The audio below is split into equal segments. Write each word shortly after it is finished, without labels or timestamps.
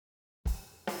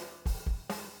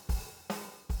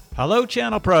Hello,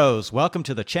 Channel Pros. Welcome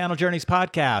to the Channel Journeys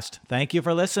podcast. Thank you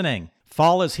for listening.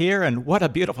 Fall is here, and what a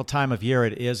beautiful time of year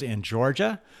it is in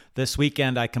Georgia. This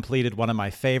weekend, I completed one of my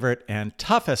favorite and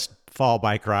toughest fall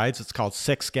bike rides. It's called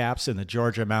Six Gaps in the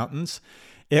Georgia Mountains.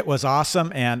 It was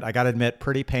awesome, and I got to admit,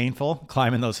 pretty painful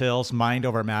climbing those hills, mind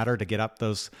over matter, to get up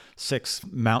those 6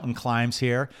 mountain climbs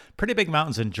here. Pretty big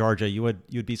mountains in Georgia.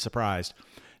 You'd be surprised.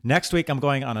 Next week, I'm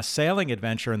going on a sailing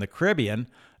adventure in the Caribbean,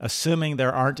 assuming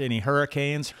there aren't any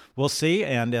hurricanes. We'll see,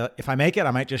 and if I make it,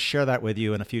 I might just share that with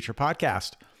you in a future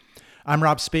podcast. I'm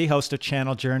Rob Spee, host of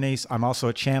Channel Journeys. I'm also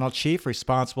a channel chief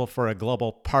responsible for a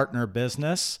global partner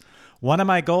business. One of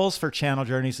my goals for Channel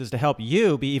Journeys is to help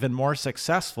you be even more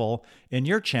successful in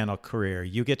your channel career.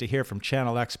 You get to hear from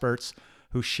channel experts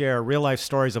who share real-life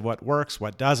stories of what works,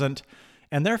 what doesn't,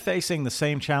 and they're facing the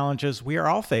same challenges we are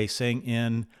all facing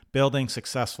in building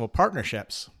successful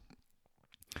partnerships.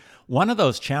 One of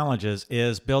those challenges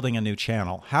is building a new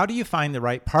channel. How do you find the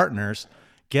right partners,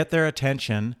 get their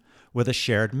attention with a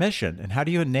shared mission, and how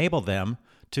do you enable them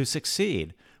to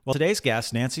succeed? Well, today's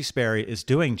guest, Nancy Sperry, is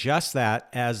doing just that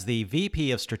as the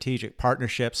VP of Strategic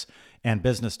Partnerships and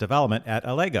Business Development at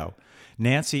Allego.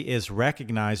 Nancy is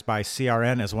recognized by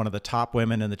CRN as one of the top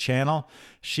women in the channel.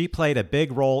 She played a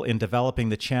big role in developing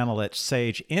the channel at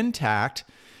Sage Intacct,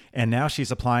 and now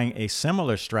she's applying a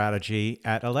similar strategy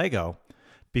at Allego.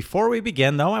 Before we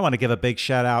begin, though, I want to give a big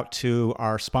shout out to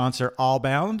our sponsor,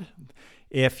 Allbound.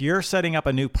 If you're setting up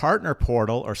a new partner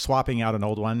portal or swapping out an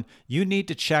old one, you need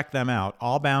to check them out.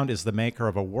 Allbound is the maker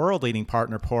of a world-leading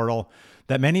partner portal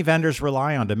that many vendors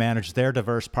rely on to manage their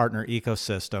diverse partner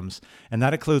ecosystems. And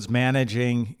that includes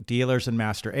managing dealers and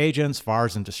master agents,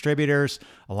 VARs and distributors,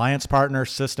 alliance partners,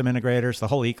 system integrators, the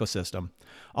whole ecosystem.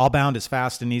 Allbound is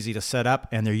fast and easy to set up,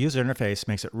 and their user interface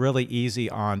makes it really easy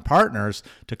on partners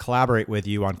to collaborate with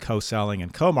you on co-selling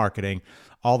and co-marketing,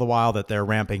 all the while that they're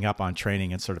ramping up on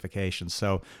training and certifications.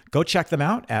 So go check them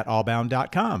out at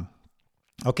allbound.com.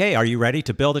 Okay, are you ready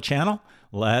to build a channel?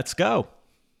 Let's go.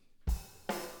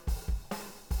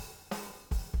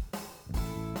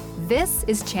 This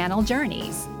is Channel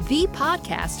Journeys, the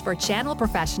podcast for channel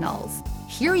professionals.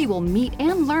 Here you will meet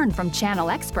and learn from channel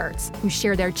experts who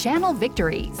share their channel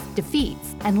victories,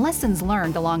 defeats, and lessons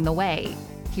learned along the way.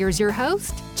 Here's your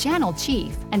host, channel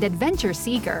chief and adventure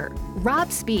seeker, Rob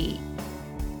Spee.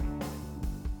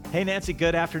 Hey, Nancy,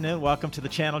 good afternoon. Welcome to the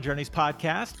Channel Journeys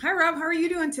podcast. Hi, Rob. How are you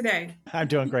doing today? I'm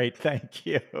doing great. Thank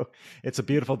you. It's a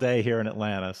beautiful day here in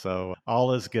Atlanta, so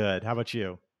all is good. How about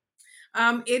you?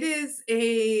 It is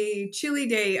a chilly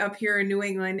day up here in New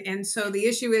England. And so the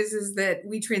issue is that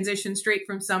we transition straight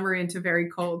from summer into very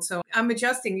cold. So I'm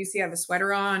adjusting. You see, I have a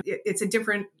sweater on. It's a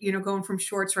different, going from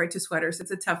shorts right to sweaters.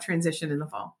 It's a tough transition in the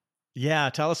fall. Yeah.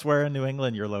 Tell us where in New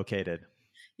England you're located.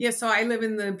 Yeah, so I live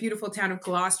in the beautiful town of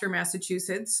Gloucester,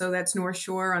 Massachusetts. So that's North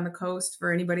Shore on the coast.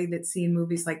 For anybody that's seen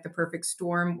movies like The Perfect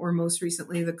Storm or most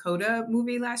recently the Coda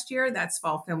movie last year, that's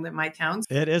all filmed at my town.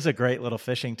 It is a great little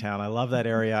fishing town. I love that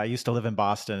area. I used to live in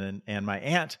Boston, and my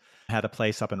aunt had a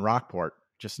place up in Rockport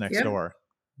just next door.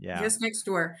 Yeah. Just next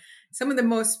door. Some of the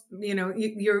most,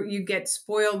 you get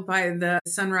spoiled by the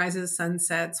sunrises,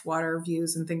 sunsets, water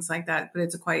views and things like that. But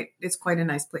it's quite a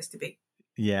nice place to be.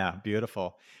 Yeah,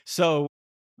 beautiful. So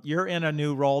you're in a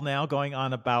new role now, going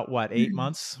on about 8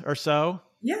 months or so?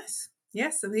 Yes.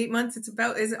 So 8 months. It's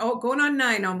going on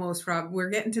 9 almost, Rob. We're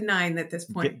getting to 9 at this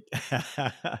point.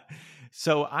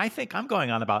 So I think I'm going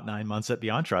on about 9 months at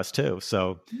Beyond Trust too.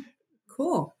 So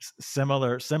cool.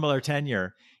 Similar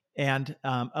tenure. And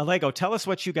Allego, tell us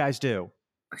what you guys do.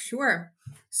 Sure.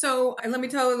 So let me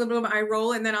tell you a little bit about my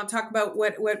role, and then I'll talk about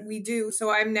what we do.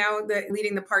 So I'm now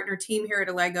leading the partner team here at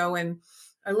Allego, and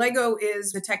Allego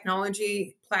is the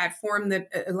technology platform that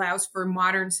allows for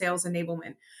modern sales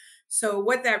enablement. So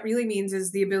what that really means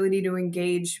is the ability to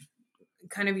engage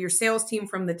kind of your sales team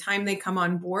from the time they come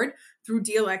on board through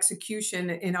deal execution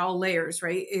in all layers,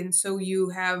 right? And so you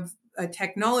have a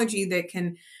technology that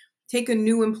can take a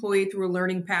new employee through a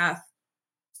learning path,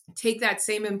 take that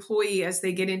same employee as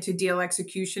they get into deal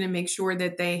execution and make sure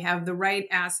that they have the right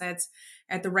assets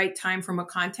at the right time from a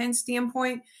content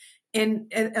standpoint,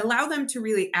 and allow them to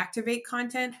really activate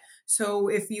content. So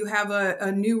if you have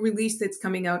a new release that's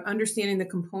coming out, understanding the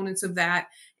components of that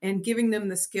and giving them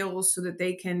the skills so that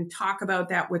they can talk about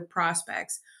that with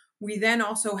prospects. We then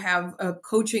also have a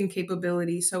coaching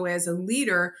capability. So as a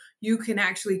leader, you can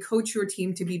actually coach your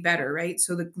team to be better, right?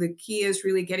 So the key is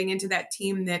really getting into that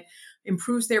team that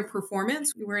improves their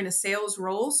performance. We're in a sales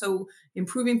role, so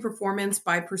improving performance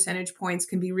by percentage points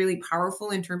can be really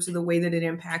powerful in terms of the way that it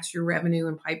impacts your revenue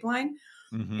and pipeline.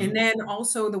 Hmm. And then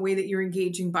also the way that you're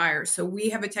engaging buyers. So we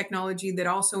have a technology that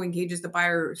also engages the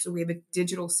buyer. So we have a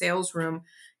digital sales room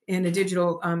and a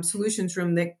digital solutions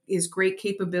room that is great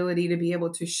capability to be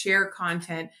able to share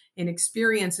content and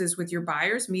experiences with your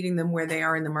buyers, meeting them where they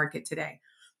are in the market today.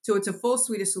 So it's a full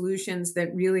suite of solutions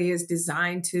that really is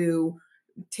designed to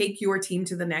take your team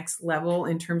to the next level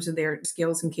in terms of their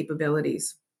skills and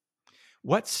capabilities.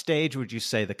 What stage would you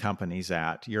say the company's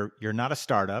at? You're not a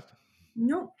startup.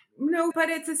 No, no, but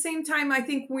at the same time, I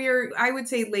think we're, I would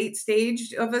say, late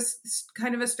stage of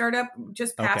kind of a startup,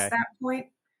 just past Okay. that point.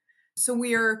 So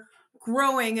we're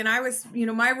growing. And I was,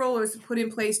 my role was put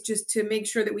in place just to make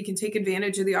sure that we can take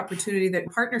advantage of the opportunity that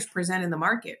partners present in the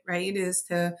market, right? Is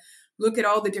to look at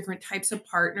all the different types of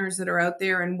partners that are out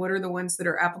there and what are the ones that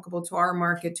are applicable to our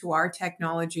market, to our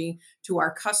technology, to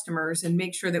our customers, and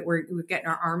make sure that we're getting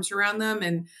our arms around them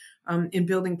and in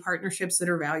building partnerships that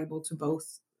are valuable to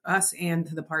both us and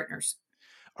to the partners.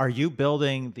 Are you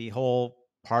building the whole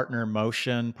partner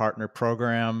motion, partner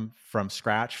program from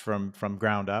scratch, from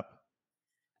ground up?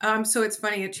 So it's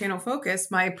funny at Channel Focus,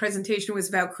 my presentation was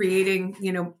about creating,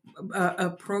 a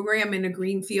program in a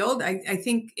green field. I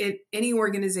think any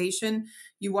organization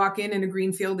you walk in and a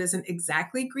green field isn't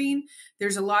exactly green.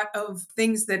 There's a lot of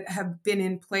things that have been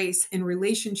in place in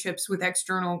relationships with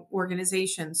external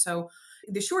organizations. So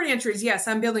the short answer is yes,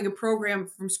 I'm building a program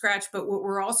from scratch. But what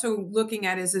we're also looking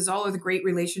at is all of the great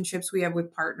relationships we have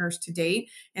with partners to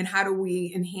date, and how do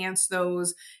we enhance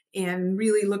those and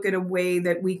really look at a way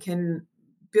that we can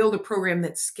build a program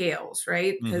that scales,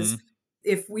 right? Because Hmm.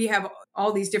 if we have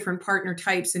all these different partner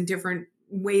types and different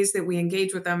ways that we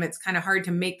engage with them, it's kind of hard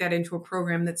to make that into a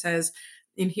program that says,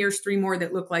 and here's 3 more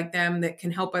that look like them that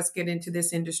can help us get into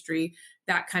this industry,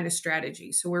 that kind of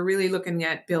strategy. So we're really looking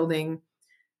at building,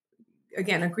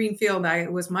 again, a green field.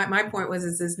 My point was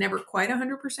is never quite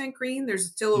 100% green. There's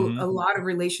still Hmm. a lot of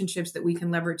relationships that we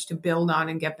can leverage to build on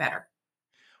and get better.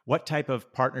 What type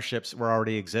of partnerships were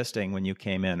already existing when you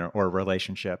came in, or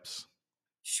relationships?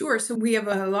 Sure. So we have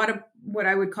a lot of what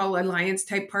I would call alliance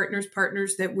type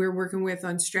partners that we're working with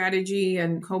on strategy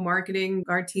and co-marketing.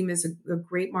 Our team is a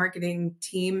great marketing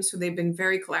team. So they've been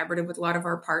very collaborative with a lot of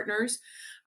our partners.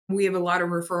 We have a lot of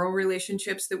referral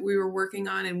relationships that we were working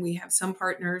on, and we have some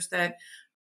partners that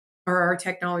are our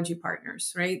technology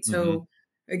partners, right? Hmm. So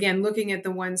again, looking at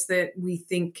the ones that we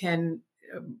think can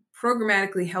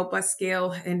programmatically help us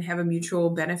scale and have a mutual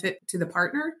benefit to the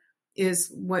partner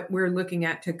is what we're looking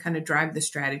at to kind of drive the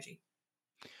strategy.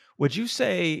 Would you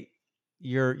say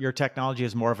your technology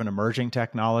is more of an emerging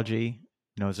technology?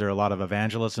 Is there a lot of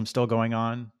evangelism still going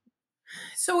on?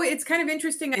 So it's kind of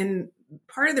interesting. And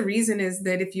part of the reason is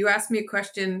that if you asked me a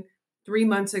question 3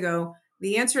 months ago,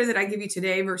 the answer that I give you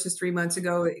today versus 3 months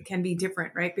ago, it can be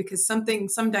different, right? Because some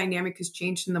dynamic has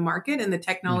changed in the market and the Hmm.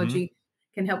 technology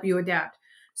can help you adapt.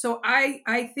 So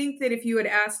I think that if you had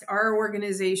asked our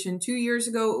organization 2 years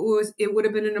ago, it would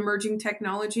have been an emerging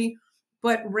technology.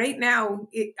 But right now,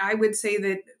 I would say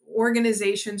that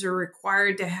organizations are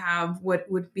required to have what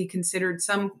would be considered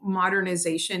some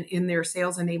modernization in their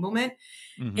sales enablement.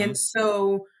 Hmm. And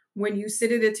so when you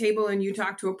sit at a table and you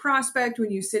talk to a prospect,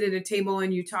 when you sit at a table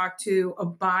and you talk to a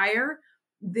buyer,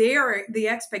 the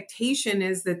expectation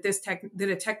is that that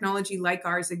a technology like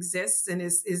ours exists and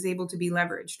is able to be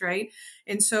leveraged, right?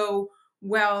 And so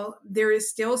well, there is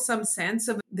still some sense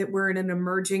of that we're in an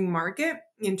emerging market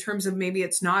in terms of maybe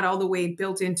it's not all the way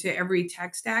built into every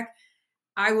tech stack.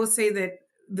 I will say that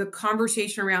the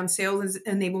conversation around sales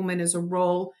enablement as a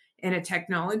role and a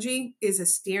technology is a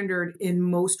standard in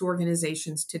most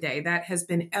organizations today. That has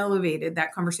been elevated.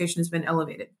 That conversation has been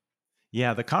elevated.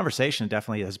 Yeah, the conversation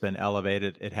definitely has been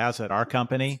elevated. It has at our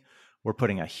company. We're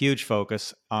putting a huge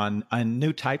focus on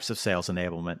new types of sales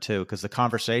enablement too, because the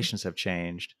conversations have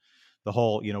changed. The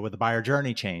whole, with the buyer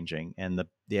journey changing and the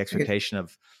Good. expectation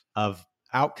of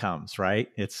outcomes, right?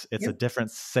 It's a Yep.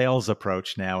 different sales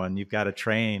approach now, and you've got to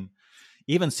train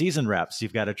even seasoned reps.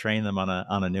 You've got to train them on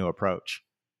a new approach.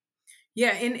 Yeah,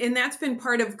 and that's been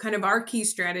part of kind of our key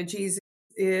strategies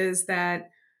is that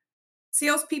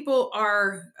salespeople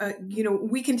are,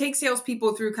 we can take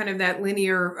salespeople through kind of that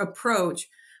linear approach,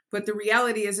 but the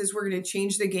reality is we're going to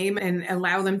change the game and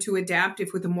allow them to adapt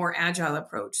if with a more agile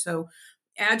approach. So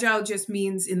agile just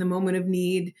means in the moment of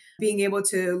need, being able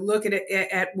to look at it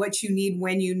at what you need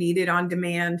when you need it on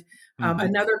demand. Hmm.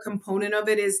 Another component of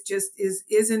it is just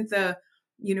isn't the,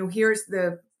 here's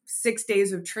the 6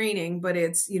 days of training, but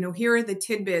it's, here are the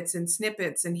tidbits and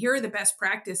snippets and here are the best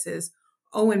practices.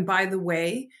 Oh, and by the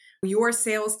way, your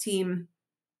sales team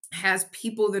has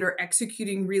people that are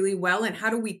executing really well, and how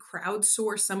do we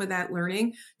crowdsource some of that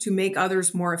learning to make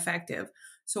others more effective?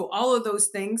 So all of those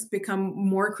things become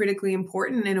more critically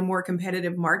important in a more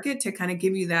competitive market to kind of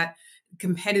give you that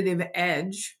competitive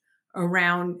edge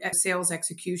around sales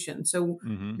execution. So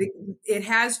Hmm. it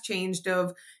has changed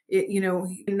of it,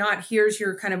 not here's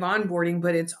your kind of onboarding,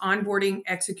 but it's onboarding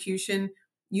execution.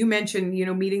 You mentioned,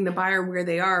 meeting the buyer where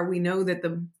they are. We know that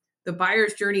the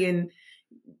buyer's journey and,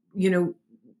 you know,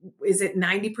 is it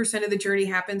 90% of the journey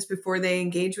happens before they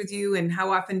engage with you? And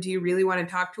how often do you really want to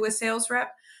talk to a sales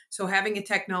rep? So having a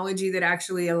technology that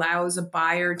actually allows a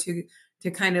buyer to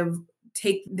kind of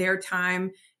take their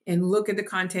time and look at the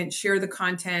content, share the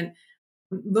content,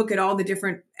 look at all the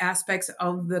different aspects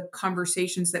of the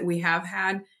conversations that we have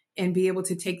had and be able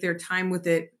to take their time with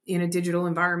it in a digital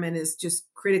environment is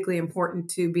just critically important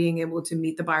to being able to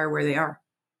meet the buyer where they are.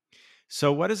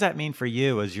 So, what does that mean for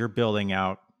you as you're building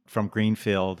out from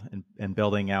Greenfield and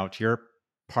building out your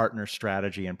partner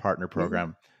strategy and partner Yeah.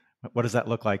 program? What does that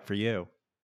look like for you?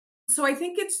 So I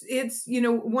think it's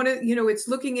one of it's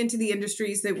looking into the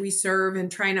industries that we serve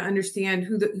and trying to understand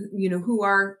who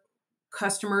our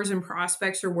customers and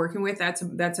prospects are working with. That's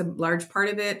a large part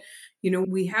of it.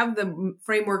 We have the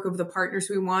framework of the partners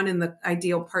we want and the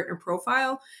ideal partner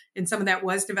profile, and some of that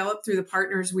was developed through the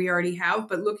partners we already have.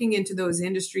 But looking into those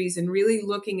industries and really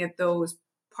looking at those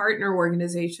partner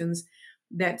organizations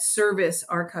that service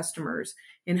our customers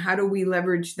and how do we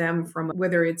leverage them from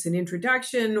whether it's an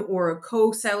introduction or a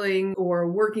co-selling or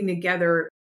working together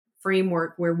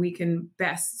framework where we can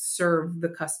best serve the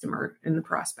customer and the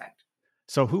prospect.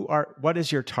 So, what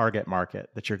is your target market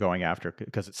that you're going after?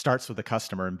 Because it starts with the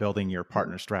customer and building your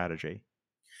partner strategy.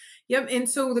 Yep. And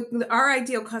so our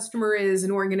ideal customer is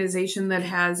an organization that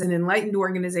has an enlightened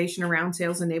organization around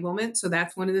sales enablement. So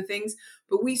that's one of the things.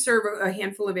 But we serve a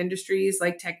handful of industries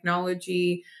like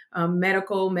technology,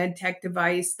 medical, med tech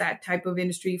device, that type of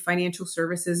industry. Financial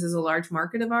services is a large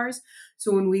market of ours.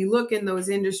 So when we look in those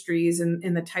industries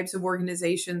and the types of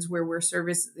organizations where we're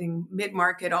servicing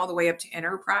mid-market all the way up to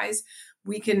enterprise,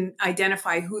 we can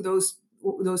identify who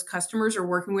those customers are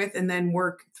working with and then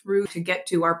work through to get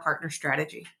to our partner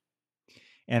strategy.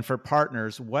 And for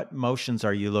partners, what motions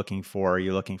are you looking for? Are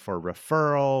you looking for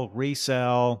referral,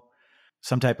 resell,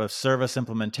 some type of service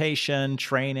implementation,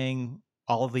 training,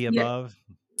 all of the Yeah. above?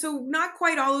 So not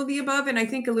quite all of the above. And I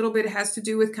think a little bit has to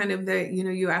do with kind of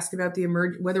you asked about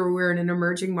whether we're in an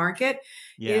emerging market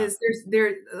Yeah. is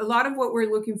there a lot of what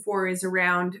we're looking for is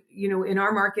around, in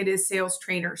our market is sales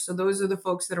trainers. So those are the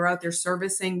folks that are out there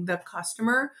servicing the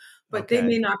customer, but they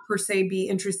may Okay. not per se be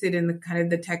interested in the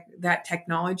kind of that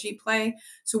technology play.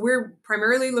 So we're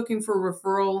primarily looking for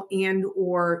referral and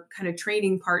or kind of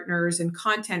training partners and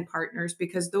content partners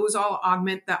because those all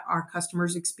augment our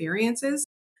customers' experiences.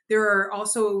 There are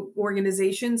also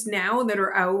organizations now that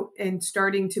are out and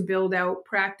starting to build out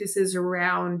practices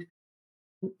around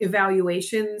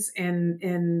evaluations and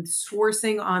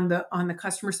sourcing on the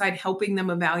customer side, helping them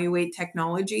evaluate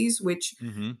technologies, which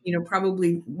Hmm.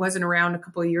 probably wasn't around a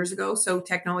couple of years ago. So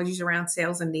technologies around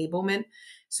sales enablement.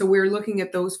 So we're looking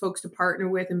at those folks to partner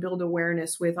with and build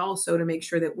awareness with also to make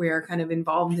sure that we're kind of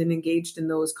involved and engaged in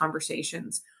those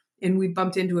conversations. And we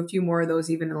bumped into a few more of those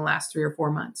even in the last 3 or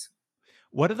 4 months.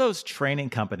 What do those training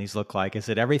companies look like? Is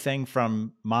it everything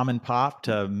from mom and pop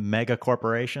to mega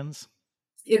corporations?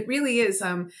 It really is.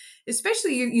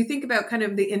 Especially you think about kind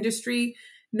of the industry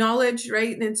knowledge,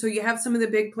 right? And so you have some of the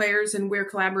big players, and we're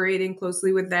collaborating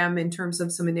closely with them in terms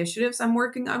of some initiatives I'm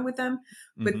working on with them.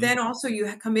 But Hmm. then also you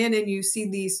come in and you see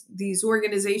these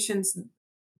organizations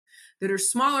that are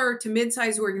smaller to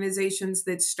mid-sized organizations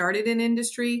that started in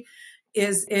industry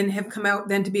is and have come out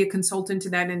then to be a consultant to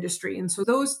that industry. And so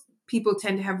those people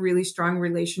tend to have really strong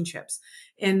relationships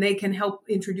and they can help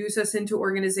introduce us into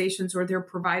organizations where they're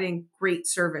providing great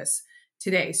service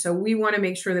today. So we want to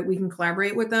make sure that we can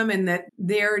collaborate with them and that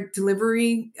their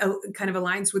delivery kind of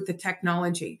aligns with the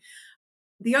technology.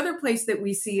 The other place that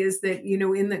we see is that,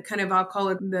 in the kind of, I'll call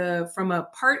it from a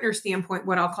partner standpoint,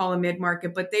 what I'll call a mid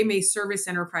market, but they may service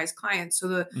enterprise clients.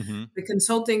 So Hmm. the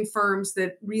consulting firms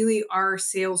that really are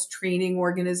sales training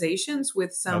organizations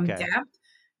with some Okay. depth,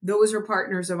 those are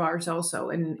partners of ours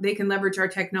also. And they can leverage our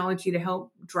technology to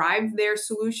help drive their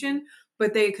solution,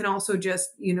 but they can also just,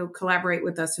 collaborate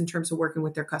with us in terms of working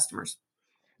with their customers.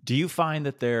 Do you find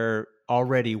that they're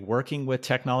already working with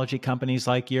technology companies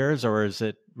like yours, or is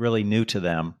it really new to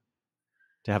them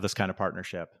to have this kind of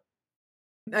partnership?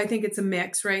 I think it's a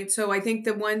mix, right? So I think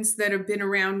the ones that have been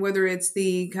around, whether it's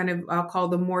the kind of, I'll call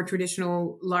the more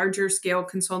traditional, larger scale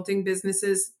consulting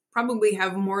businesses, probably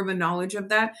have more of a knowledge of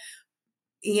that.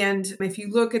 And if you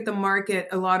look at the market,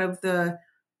 a lot of the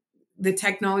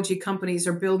technology companies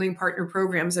are building partner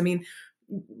programs. I mean,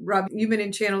 Rob, you've been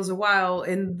in channels a while,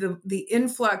 and the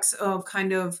influx of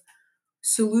kind of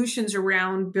solutions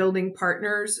around building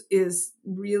partners is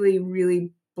really,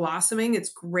 really blossoming. It's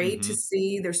great to Mm-hmm.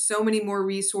 see. There's so many more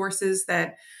resources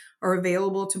that are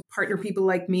available to partner people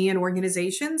like me and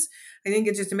organizations. I think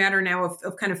it's just a matter now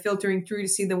of kind of filtering through to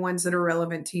see the ones that are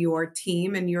relevant to your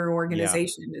team and your Yeah.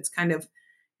 organization.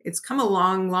 It's come a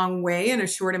long, long way in a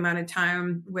short amount of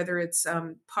time, whether it's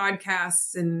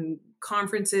podcasts and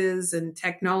conferences and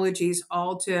technologies,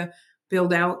 all to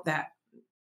build out that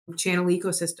channel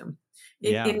ecosystem.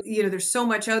 Yeah. There's so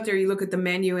much out there. You look at the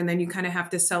menu and then you kind of have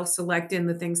to self-select in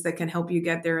the things that can help you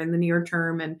get there in the near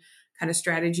term, and kind of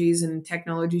strategies and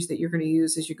technologies that you're going to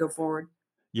use as you go forward.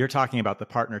 You're talking about the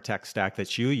partner tech stack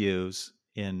that you use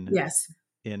Yes.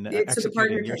 in So the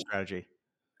partner executing your tech. strategy.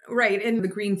 Right. And the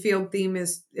greenfield theme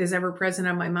is ever present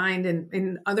on my mind.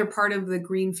 And other part of the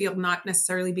greenfield, not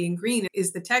necessarily being green,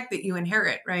 is the tech that you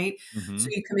inherit, right? Mm-hmm. So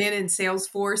you come in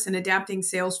Salesforce, and adapting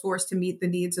Salesforce to meet the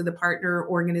needs of the partner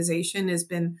organization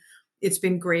it's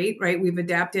been great, right? We've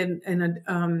adapted and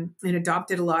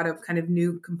adopted a lot of kind of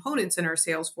new components in our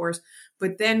Salesforce,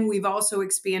 but then we've also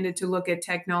expanded to look at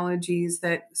technologies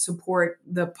that support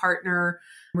the partner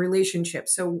relationship.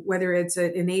 So whether it's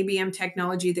an ABM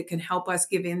technology that can help us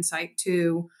give insight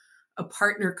to a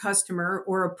partner customer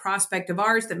or a prospect of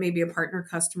ours that may be a partner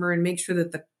customer, and make sure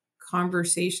that the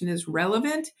conversation is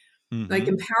relevant, like Mm-hmm.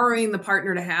 empowering the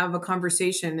partner to have a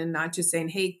conversation and not just saying,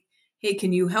 hey,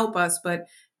 can you help us? But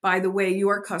by the way,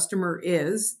 your customer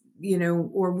is,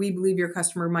 or we believe your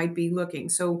customer might be looking.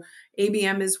 So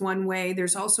ABM is one way.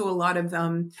 There's also a lot of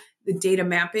the data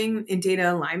mapping and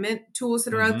data alignment tools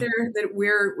that are out Mm-hmm. there that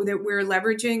we're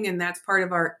leveraging, and that's part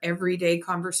of our everyday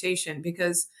conversation.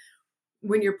 Because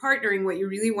when you're partnering, what you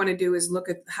really want to do is look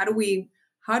at how do we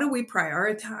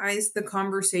prioritize the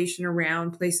conversation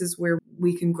around places where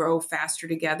we can grow faster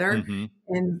together, Mm-hmm.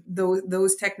 and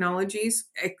those technologies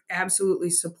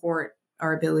absolutely support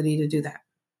our ability to do that.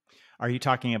 Are you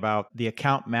talking about the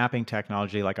account mapping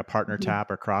technology like a Partner Mhm.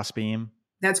 Tap or Crossbeam?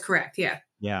 That's correct. Yeah.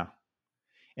 Yeah.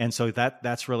 And so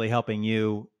that's really helping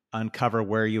you uncover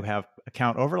where you have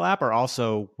account overlap, or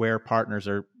also where partners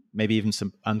are, maybe even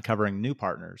some uncovering new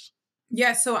partners.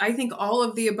 Yeah, so I think all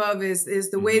of the above is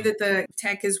the way Mm-hmm. that the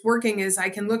tech is working. Is I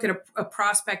can look at a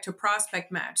prospect to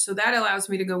prospect match. So that allows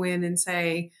me to go in and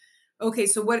say, okay,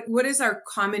 so what is our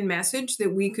common message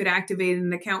that we could activate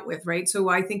an account with, right? So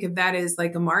I think of that as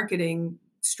like a marketing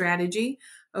strategy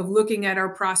of looking at our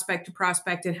prospect to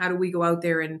prospect, and how do we go out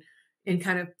there and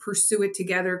kind of pursue it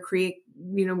together, create,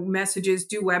 messages,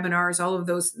 do webinars, all of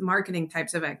those marketing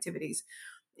types of activities.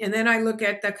 And then I look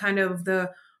at the kind of the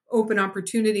open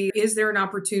opportunity. Is there an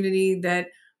opportunity that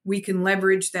we can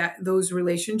leverage those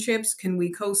relationships? Can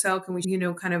we co-sell? Can we,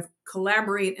 kind of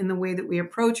collaborate in the way that we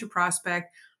approach a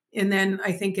prospect? And then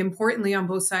I think importantly on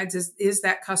both sides is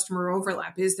that customer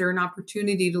overlap? Is there an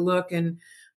opportunity to look and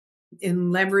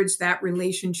leverage that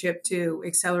relationship to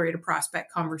accelerate a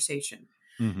prospect conversation?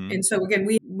 Mm-hmm. And so again,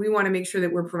 we want to make sure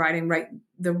that we're providing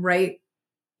the right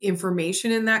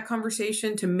information in that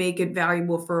conversation to make it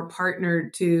valuable for a partner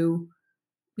to,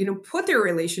 put their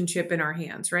relationship in our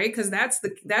hands, right? Because that's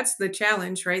the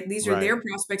challenge, right? These are Right. their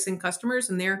prospects and customers,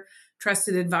 and their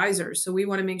trusted advisors. So we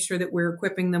want to make sure that we're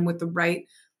equipping them with the right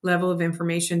level of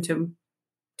information to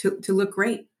look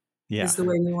great. Yeah. Is the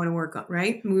way we want to work on,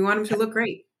 right? We want them to look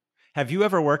great. Have you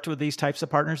ever worked with these types of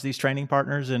partners, these training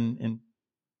partners in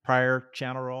prior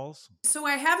channel roles? So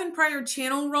I have in prior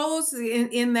channel roles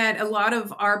in that a lot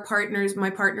of our partners, my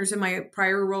partners in my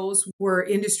prior roles, were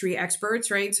industry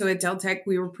experts, right? So at Deltek,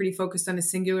 we were pretty focused on a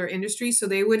singular industry. So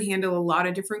they would handle a lot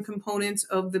of different components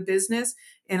of the business,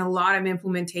 and a lot of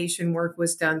implementation work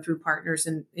was done through partners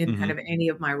in Mm-hmm. kind of any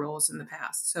of my roles in the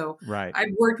past. So Right.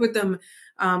 I've worked with them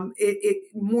it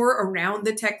more around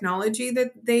the technology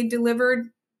that they delivered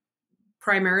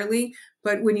primarily.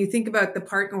 But when you think about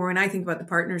when I think about the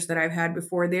partners that I've had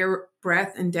before, their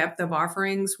breadth and depth of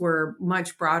offerings were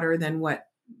much broader than what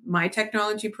my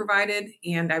technology provided.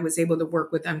 And I was able to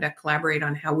work with them to collaborate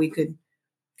on how we could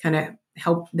kind of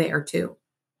help there too.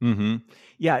 Mm-hmm.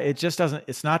 Yeah, it just doesn't,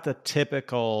 it's not the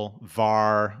typical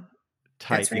VAR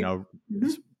type, That's right. Mm-hmm.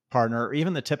 partner, or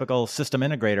even the typical system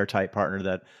integrator type partner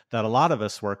that a lot of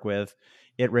us work with.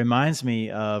 It reminds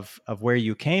me of where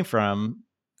you came from,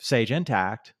 Sage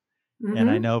Intacct. Mm-hmm. And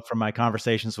I know from my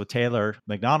conversations with Taylor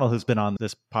McDonald, who's been on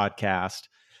this podcast,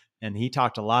 and he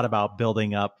talked a lot about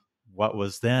building up what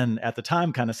was then at the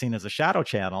time kind of seen as a shadow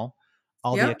channel,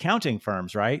 all the Yep. accounting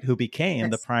firms, right, who became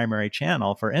the Yes. primary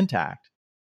channel for Intacct.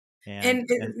 And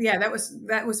yeah, that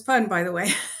was fun, by the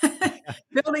way.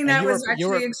 Building and that you was were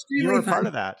actually you extremely were fun. part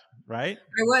of that, right?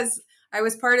 I was. I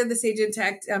was part of the Sage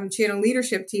Intacct channel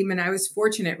leadership team, and I was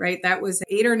fortunate, right? That was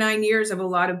 8 or 9 years of a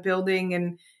lot of building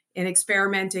and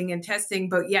experimenting and testing.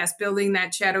 But yes, building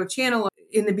that shadow channel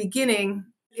in the beginning,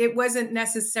 it wasn't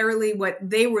necessarily what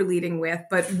they were leading with,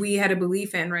 but we had a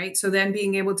belief in, right? So then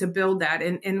being able to build that.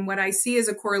 And what I see as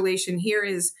a correlation here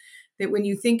is that when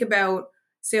you think about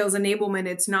sales enablement,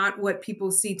 it's not what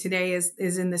people see today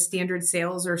is in the standard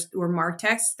sales or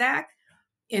MarTech stack.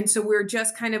 And so we're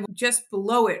just kind of just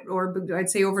below it, or I'd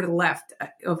say over to the left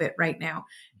of it right now.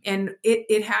 And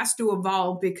it has to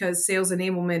evolve because sales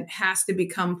enablement has to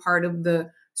become part of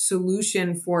the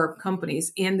solution for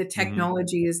companies, and the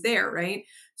technology is there, right?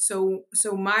 So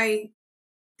my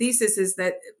thesis is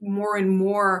that more and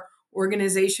more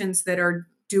organizations that are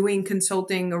doing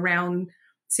consulting around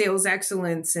sales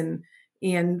excellence and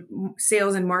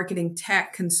sales and marketing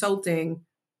tech consulting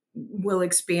will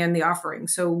expand the offering.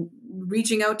 So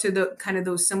reaching out to the kind of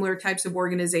those similar types of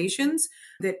organizations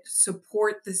that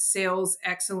support the sales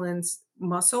excellence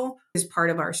muscle is part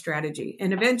of our strategy.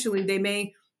 And eventually they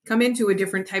may come into a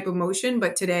different type of motion,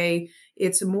 but today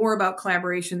it's more about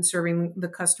collaboration, serving the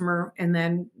customer, and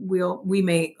then we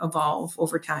may evolve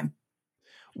over time.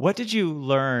 What did you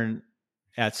learn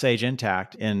at Sage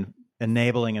Intacct in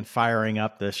enabling and firing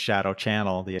up this shadow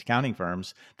channel, the accounting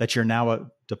firms, that you're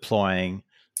now deploying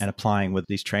and applying with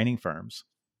these training firms?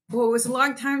 Well, it was a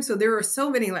long time, so there were so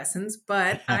many lessons,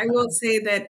 but I will say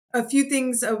that a few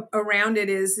things around it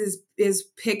is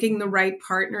picking the right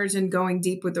partners and going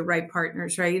deep with the right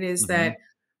partners, right? Is that,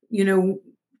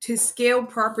 to scale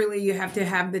properly, you have to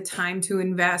have the time to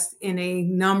invest in a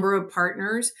number of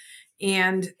partners.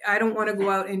 And I don't want to go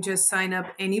out and just sign up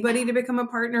anybody to become a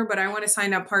partner, but I want to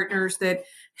sign up partners that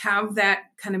have that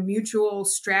kind of mutual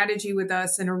strategy with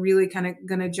us and are really kind of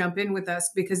going to jump in with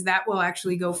us, because that will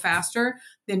actually go faster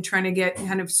than trying to get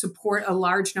kind of support a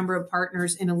large number of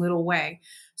partners in a little way.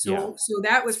 So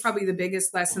that was probably the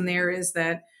biggest lesson there, is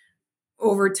that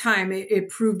over time, it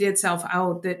proved itself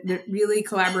out that really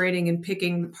collaborating and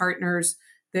picking partners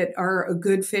that are a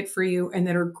good fit for you and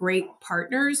that are great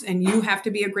partners, and you have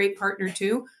to be a great partner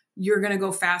too, you're going to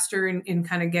go faster and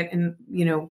kind of get in,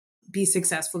 be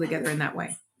successful together in that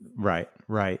way. Right.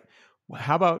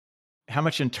 How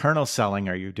much internal selling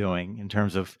are you doing in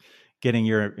terms of getting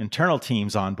your internal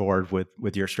teams on board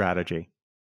with your strategy?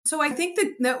 So I think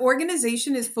that the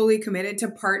organization is fully committed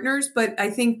to partners, but I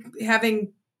think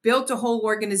having built a whole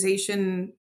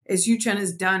organization, as Yuchen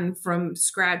has done from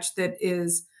scratch, that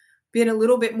is been a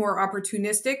little bit more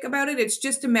opportunistic about it. It's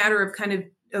just a matter of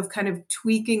kind of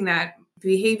tweaking that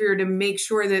behavior to make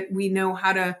sure that we know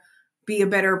how to be a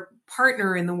better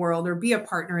partner in the world, or be a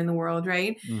partner in the world,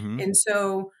 right? Mm-hmm. And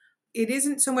so it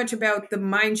isn't so much about the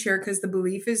mind share, because the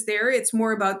belief is there. It's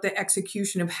more about the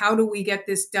execution of how do we get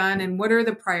this done, and what are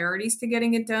the priorities to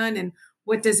getting it done, and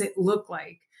what does it look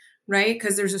like, right?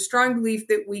 Because there's a strong belief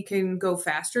that we can go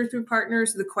faster through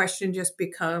partners. The question just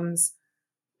becomes,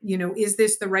 is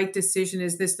this the right decision?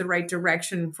 Is this the right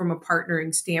direction from a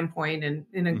partnering standpoint?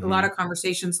 And a lot of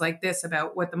conversations like this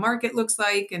about what the market looks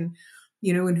like, and,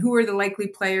 and who are the likely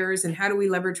players, and how do we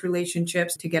leverage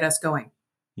relationships to get us going?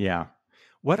 Yeah.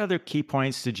 What other key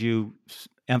points did you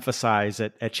emphasize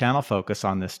at Channel Focus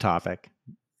on this topic?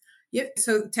 Yeah,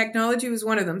 so technology was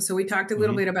one of them. So we talked a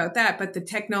little bit about that, but the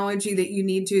technology that you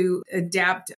need to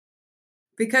adapt,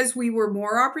 because we were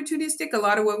more opportunistic, a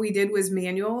lot of what we did was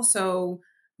manual. So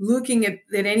looking at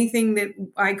anything that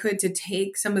I could to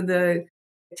take some of the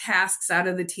tasks out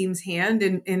of the team's hand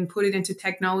and put it into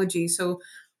technology. So,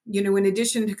 in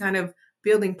addition to kind of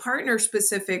building partner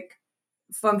specific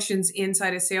functions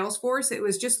inside of Salesforce, it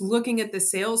was just looking at the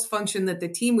sales function that the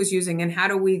team was using and how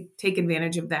do we take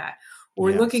advantage of that?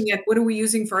 Or looking at what are we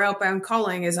using for outbound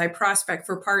calling as I prospect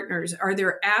for partners? Are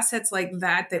there assets like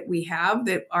that we have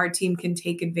that our team can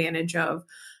take advantage of?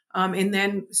 And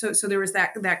then, so there was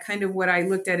that kind of what I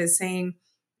looked at as saying,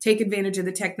 take advantage of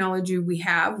the technology we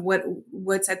have,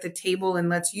 what's at the table, and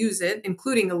let's use it,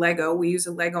 including a Lego. We use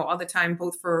a Lego all the time,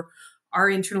 both for our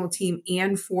internal team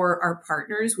and for our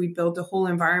partners. We built a whole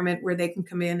environment where they can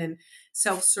come in and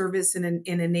self-service and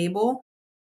enable.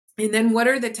 And then what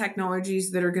are the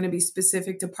technologies that are going to be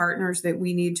specific to partners that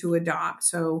we need to adopt?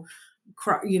 So,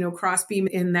 Crossbeam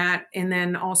in that, and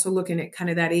then also looking at kind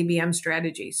of that ABM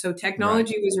strategy. So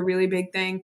technology was a really big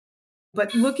thing,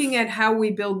 but looking at how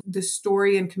we build the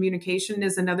story and communication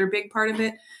is another big part of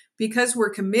it. Because we're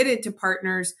committed to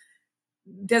partners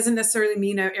doesn't necessarily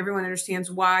mean everyone understands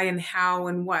why and how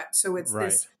and what. So it's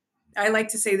this, I like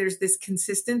to say there's this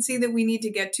consistency that we need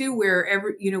to get to where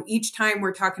each time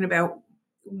we're talking about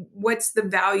what's the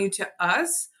value to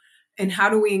us and how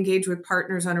do we engage with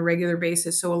partners on a regular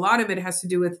basis. So a lot of it has to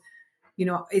do with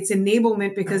it's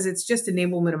enablement because it's just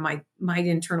enablement of my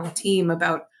internal team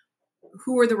about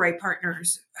who are the right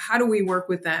partners, how do we work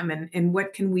with them, and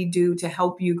what can we do to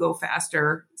help you go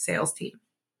faster, sales team.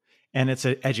 And it's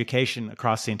an education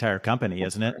across the entire company,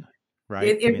 isn't it? Right.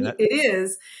 It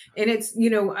is. And it's,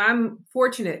 I'm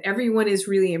fortunate. Everyone is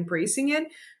really embracing it.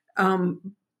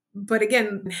 But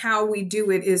again, how we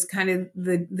do it is kind of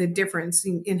the difference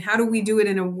in how do we do it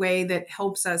in a way that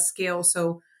helps us scale.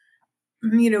 So,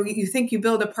 you think you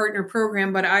build a partner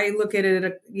program, but I look at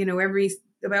it,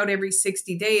 every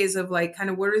 60 days of like, kind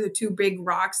of what are the two big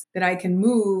rocks that I can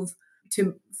move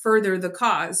to further the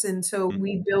cause. And so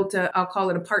we built I'll call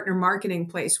it a partner marketing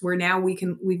place where now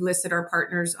we've listed our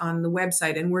partners on the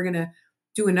website, and we're going to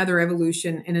do another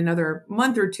evolution in another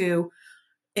month or two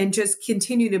and just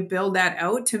continue to build that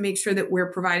out to make sure that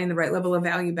we're providing the right level of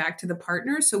value back to the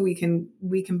partners so we can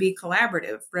be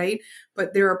collaborative, right?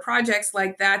 But there are projects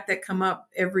like that come up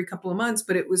every couple of months,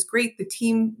 but it was great.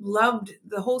 The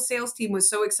whole sales team was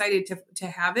so excited to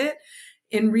have it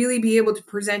and really be able to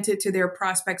present it to their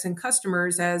prospects and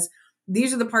customers as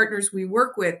these are the partners we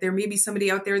work with. There may be somebody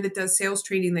out there that does sales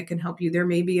training that can help you. There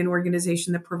may be an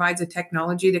organization that provides a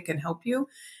technology that can help you.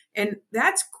 And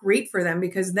that's great for them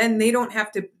because then they don't have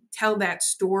to tell that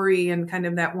story and kind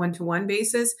of that one-to-one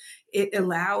basis. It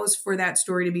allows for that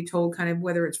story to be told kind of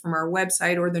whether it's from our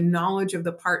website or the knowledge of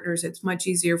the partners. It's much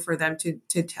easier for them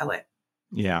to tell it.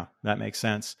 Yeah, that makes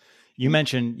sense. You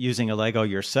mentioned using Allego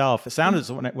yourself. It sounded,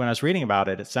 when I was reading about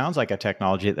it, it sounds like a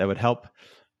technology that would help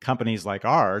companies like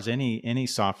ours, any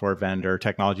software vendor,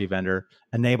 technology vendor,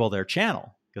 enable their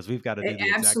channel because we've got to do the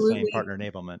exact same partner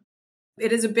enablement.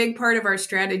 It is a big part of our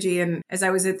strategy. And as I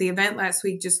was at the event last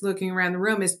week, just looking around the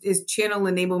room, is channel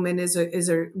enablement is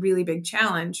a really big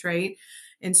challenge, right?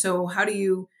 And so how do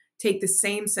you take the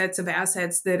same sets of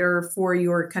assets that are for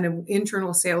your kind of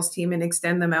internal sales team and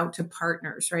extend them out to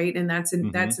partners, right? And that's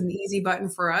an easy button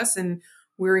for us. And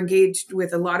we're engaged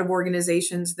with a lot of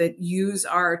organizations that use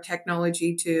our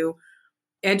technology to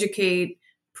educate,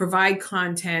 provide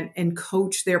content, and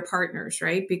coach their partners,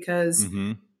 right? Because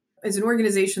as an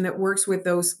organization that works with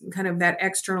those kind of that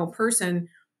external person,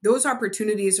 those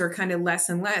opportunities are kind of less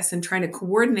and less, and trying to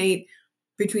coordinate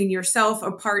between yourself,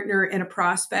 a partner, and a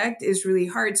prospect is really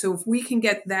hard. So if we can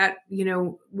get that,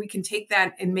 we can take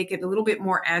that and make it a little bit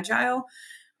more agile.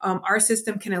 Our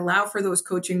system can allow for those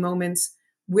coaching moments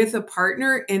with a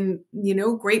partner, and,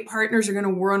 great partners are going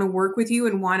to want to work with you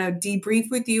and want to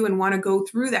debrief with you and want to go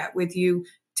through that with you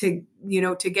to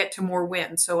get to more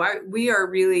wins. So we are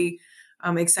really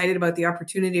excited about the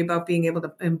opportunity about being able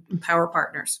to empower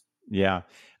partners. Yeah.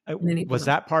 Was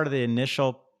that part of the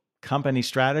initial company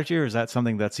strategy, or is that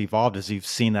something that's evolved as you've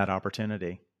seen that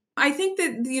opportunity? I think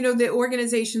that, the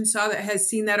organization has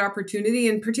seen that opportunity,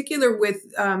 in particular with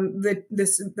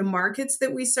the markets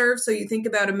that we serve. So you think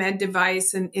about a med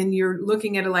device and you're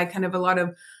looking at a lot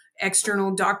of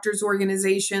external doctors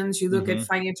organizations. You look at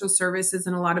financial services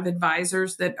and a lot of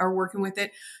advisors that are working with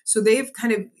it. So they've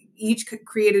kind of each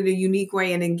created a unique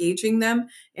way in engaging them.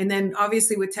 And then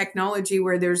obviously with technology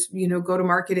where there's, go to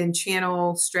market and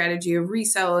channel strategy of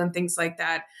resell and things like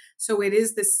that. So it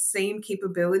is the same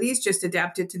capabilities, just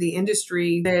adapted to the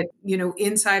industry that,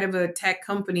 inside of a tech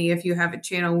company, if you have a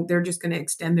channel, they're just going to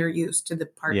extend their use to the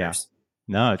partners.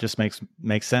 Yeah. No, it just makes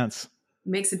sense.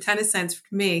 Makes a ton of sense for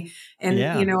me. And,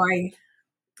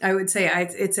 I would say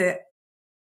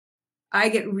I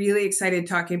get really excited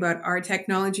talking about our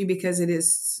technology because it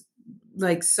is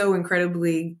like so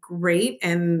incredibly great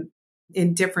and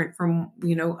different from,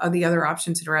 the other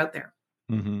options that are out there.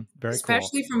 Very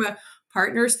Especially cool. from a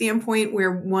partner standpoint,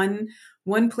 where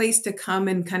one place to come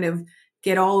and kind of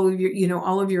get all of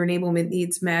your enablement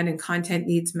needs met and content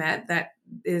needs met, that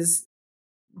is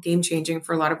game changing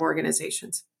for a lot of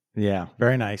organizations. Yeah,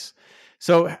 very nice.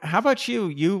 So how about you?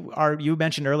 You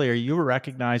mentioned earlier you were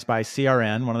recognized by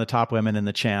CRN, one of the top women in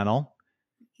the channel.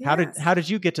 Yes. How did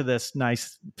you get to this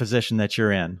nice position that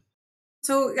you're in?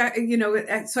 So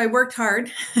so I worked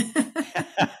hard.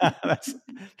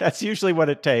 That's usually what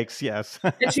it takes. Yes,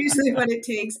 that's usually what it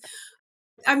takes.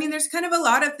 I mean, there's kind of a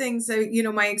lot of things.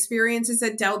 My experiences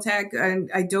at Deltek,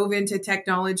 I dove into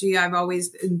technology. I've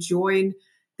always enjoyed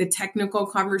the technical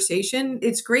conversation.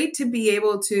 It's great to be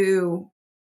able to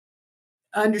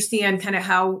understand kind of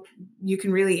how you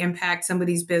can really impact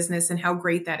somebody's business and how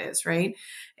great that is, right?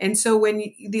 And so when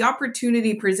the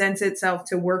opportunity presents itself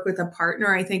to work with a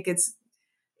partner, I think it's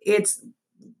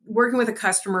working with a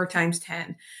customer times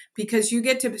 10, because you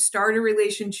get to start a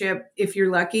relationship. If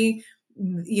you're lucky,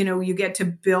 you get to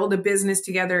build a business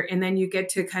together, and then you get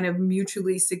to kind of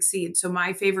mutually succeed. So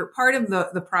my favorite part of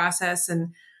the process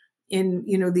and And,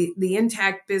 the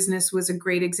Intact business was a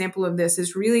great example of this,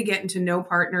 is really getting to know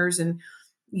partners and,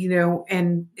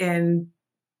 and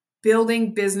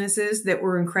building businesses that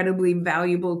were incredibly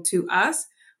valuable to us,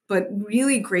 but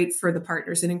really great for the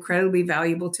partners and incredibly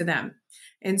valuable to them.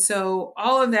 And so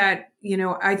all of that,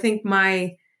 I think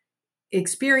my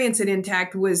experience at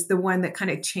Intact was the one that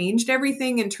kind of changed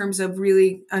everything in terms of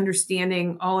really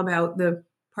understanding all about the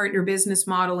partner business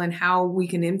model and how we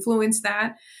can influence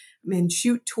that and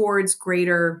shoot towards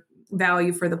greater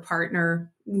value for the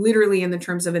partner, literally in the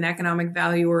terms of an economic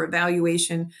value or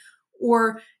evaluation.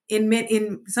 Or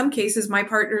in some cases, my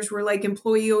partners were like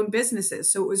employee-owned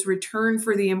businesses. So it was return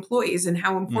for the employees and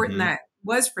how important that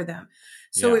was for them.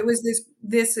 So it was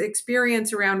this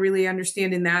experience around really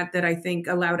understanding that I think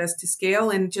allowed us to scale,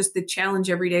 and just the challenge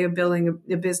every day of building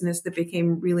a business that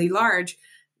became really large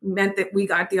meant that we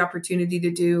got the opportunity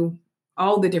to do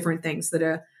all the different things that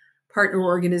a partner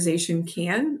organization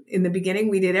can. In the beginning,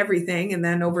 we did everything. And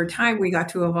then over time, we got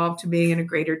to evolve to being in a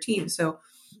greater team. So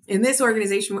in this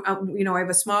organization, I have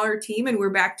a smaller team and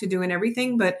we're back to doing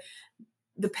everything, but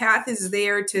the path is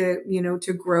there to,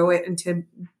 to grow it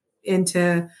and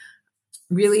to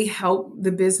really help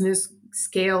the business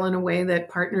scale in a way that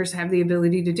partners have the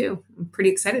ability to do. I'm pretty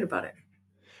excited about it.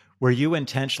 Were you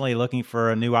intentionally looking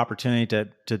for a new opportunity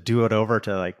to do it over,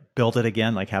 to like build it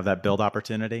again, like have that build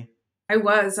opportunity? I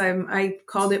was. I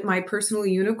called it my personal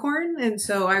unicorn. And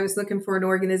so I was looking for an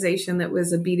organization that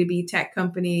was a B2B tech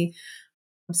company,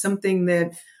 something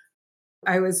that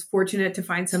I was fortunate to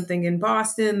find something in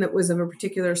Boston that was of a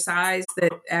particular size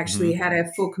that actually had a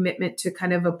full commitment to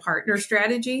kind of a partner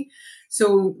strategy.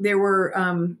 So there were,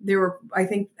 I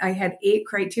think I had 8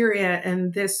 criteria,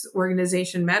 and this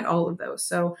organization met all of those.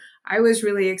 So I was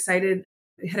really excited.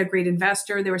 It had a great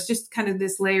investor. There was just kind of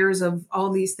this layers of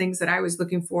all these things that I was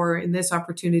looking for in this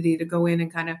opportunity to go in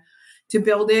and kind of to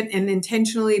build it and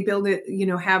intentionally build it,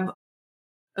 have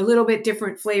a little bit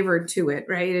different flavor to it,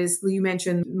 right? As you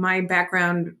mentioned, my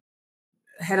background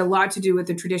had a lot to do with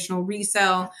the traditional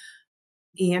resale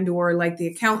and or like the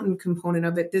accountant component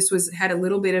of it. This had a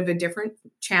little bit of a different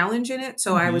challenge in it.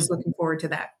 So I was looking forward to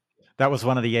that. That was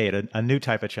one of the 8, a new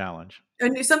type of challenge.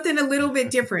 And something a little bit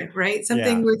different, right?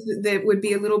 Something that would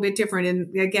be a little bit different.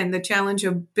 And again, the challenge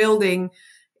of building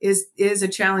is a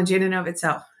challenge in and of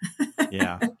itself.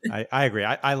 Yeah, I agree.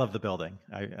 I love the building.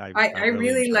 I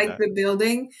really like the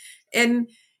building. And,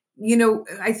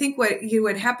 I think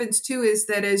what happens too is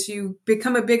that as you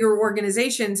become a bigger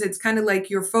organization, it's kind of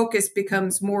like your focus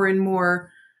becomes more and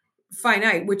more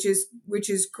finite, which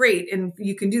is great. And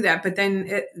you can do that. But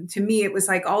then to me, it was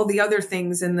like all the other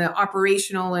things and the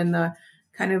operational and the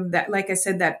kind of that, like I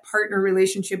said, that partner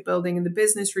relationship building and the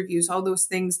business reviews, all those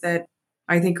things that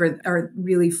I think are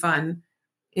really fun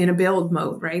in a build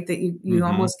mode, right? That you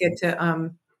almost get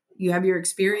to, you have your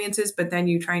experiences, but then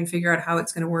you try and figure out how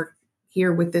it's going to work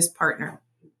here with this partner.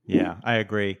 Yeah, I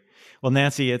agree. Well,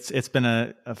 Nancy, it's been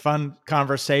a fun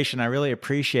conversation. I really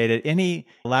appreciate it. Any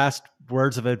last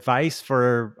words of advice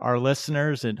for our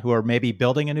listeners and who are maybe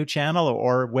building a new channel,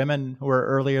 or women who are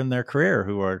earlier in their career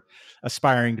who are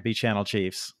aspiring to be channel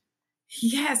chiefs?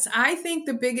 Yes, I think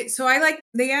so I like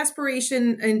the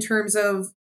aspiration in terms of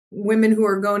women who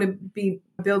are going to be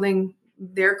building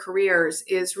their careers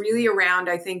is really around,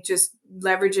 I think, just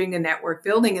leveraging a network,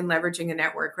 building and leveraging a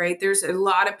network, right? There's a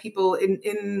lot of people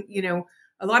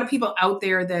a lot of people out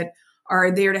there that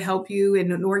are there to help you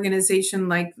in an organization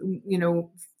like,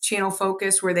 Channel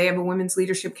Focus, where they have a women's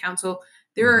leadership council.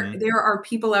 There are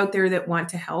people out there that want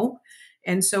to help.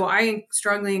 And so I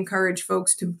strongly encourage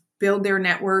folks to build their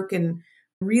network and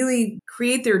really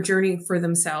create their journey for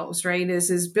themselves, right?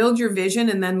 Is build your vision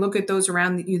and then look at those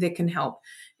around you that can help.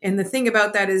 And the thing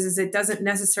about that is it doesn't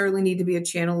necessarily need to be a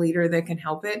channel leader that can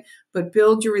help it, but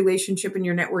build your relationship and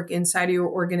your network inside of your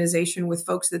organization with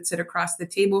folks that sit across the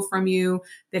table from you,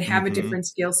 that have a different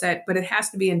skill set, but it has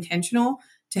to be intentional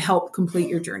to help complete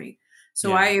your journey.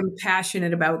 So I am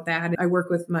passionate about that. I work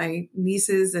with my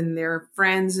nieces and their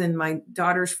friends and my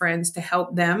daughter's friends to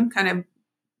help them kind of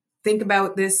think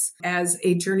about this as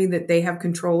a journey that they have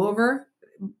control over,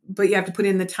 but you have to put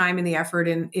in the time and the effort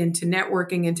into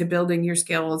networking, into building your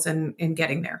skills and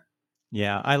getting there.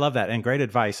 Yeah, I love that. And great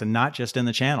advice. And not just in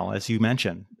the channel, as you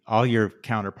mentioned, all your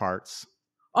counterparts.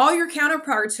 All your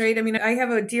counterparts, right? I mean, I have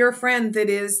a dear friend that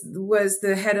was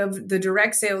the head of the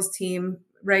direct sales team,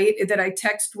 right? That I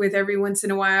text with every once in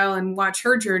a while and watch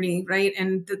her journey, right?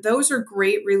 And those are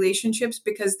great relationships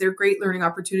because they're great learning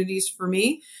opportunities for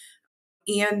me.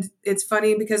 And it's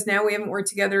funny because now we haven't worked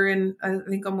together in, I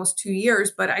think, almost 2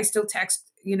 years, but I still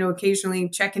text, occasionally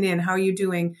checking in. How are you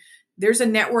doing? there's a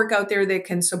network out there that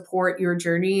can support your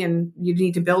journey, and you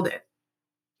need to build it.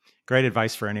 Great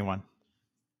advice for anyone.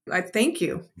 I thank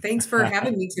you. Thanks for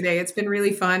having me today. It's been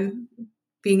really fun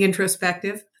being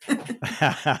introspective.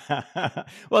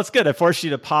 Well, it's good. It forced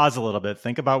you to pause a little bit,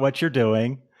 think about what you're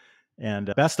doing,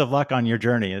 and best of luck on your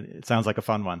journey. It sounds like a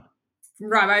fun one.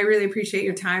 Rob, I really appreciate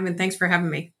your time, and thanks for having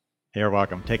me. You're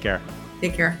welcome. Take care.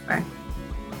 Take care. Bye.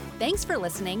 Thanks for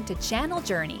listening to Channel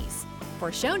Journeys.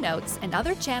 For show notes and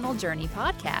other Channel Journey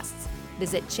podcasts,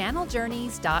 visit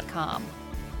channeljourneys.com.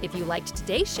 If you liked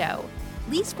today's show,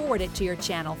 please forward it to your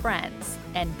channel friends.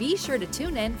 And be sure to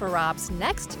tune in for Rob's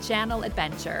next channel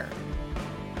adventure.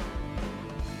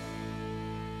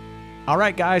 All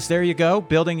right, guys, there you go.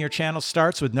 Building your channel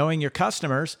starts with knowing your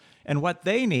customers and what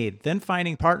they need, then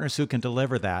finding partners who can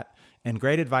deliver that. And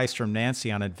great advice from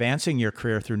Nancy on advancing your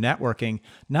career through networking,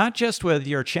 not just with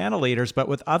your channel leaders, but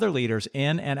with other leaders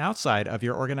in and outside of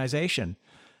your organization.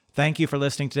 Thank you for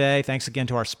listening today. Thanks again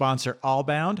to our sponsor,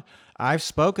 Allbound. I've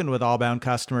spoken with Allbound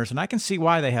customers, and I can see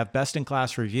why they have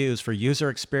best-in-class reviews for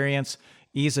user experience,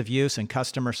 ease of use, and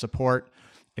customer support.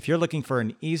 If you're looking for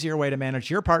an easier way to manage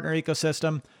your partner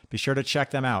ecosystem, be sure to check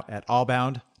them out at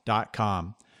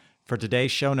allbound.com. For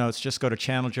today's show notes, just go to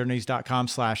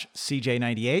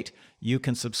channeljourneys.com/CJ98. You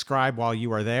can subscribe while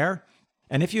you are there.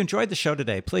 And if you enjoyed the show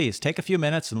today, please take a few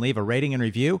minutes and leave a rating and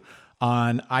review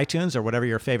on iTunes or whatever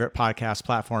your favorite podcast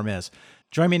platform is.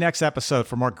 Join me next episode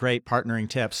for more great partnering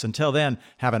tips. Until then,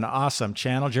 have an awesome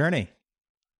channel journey.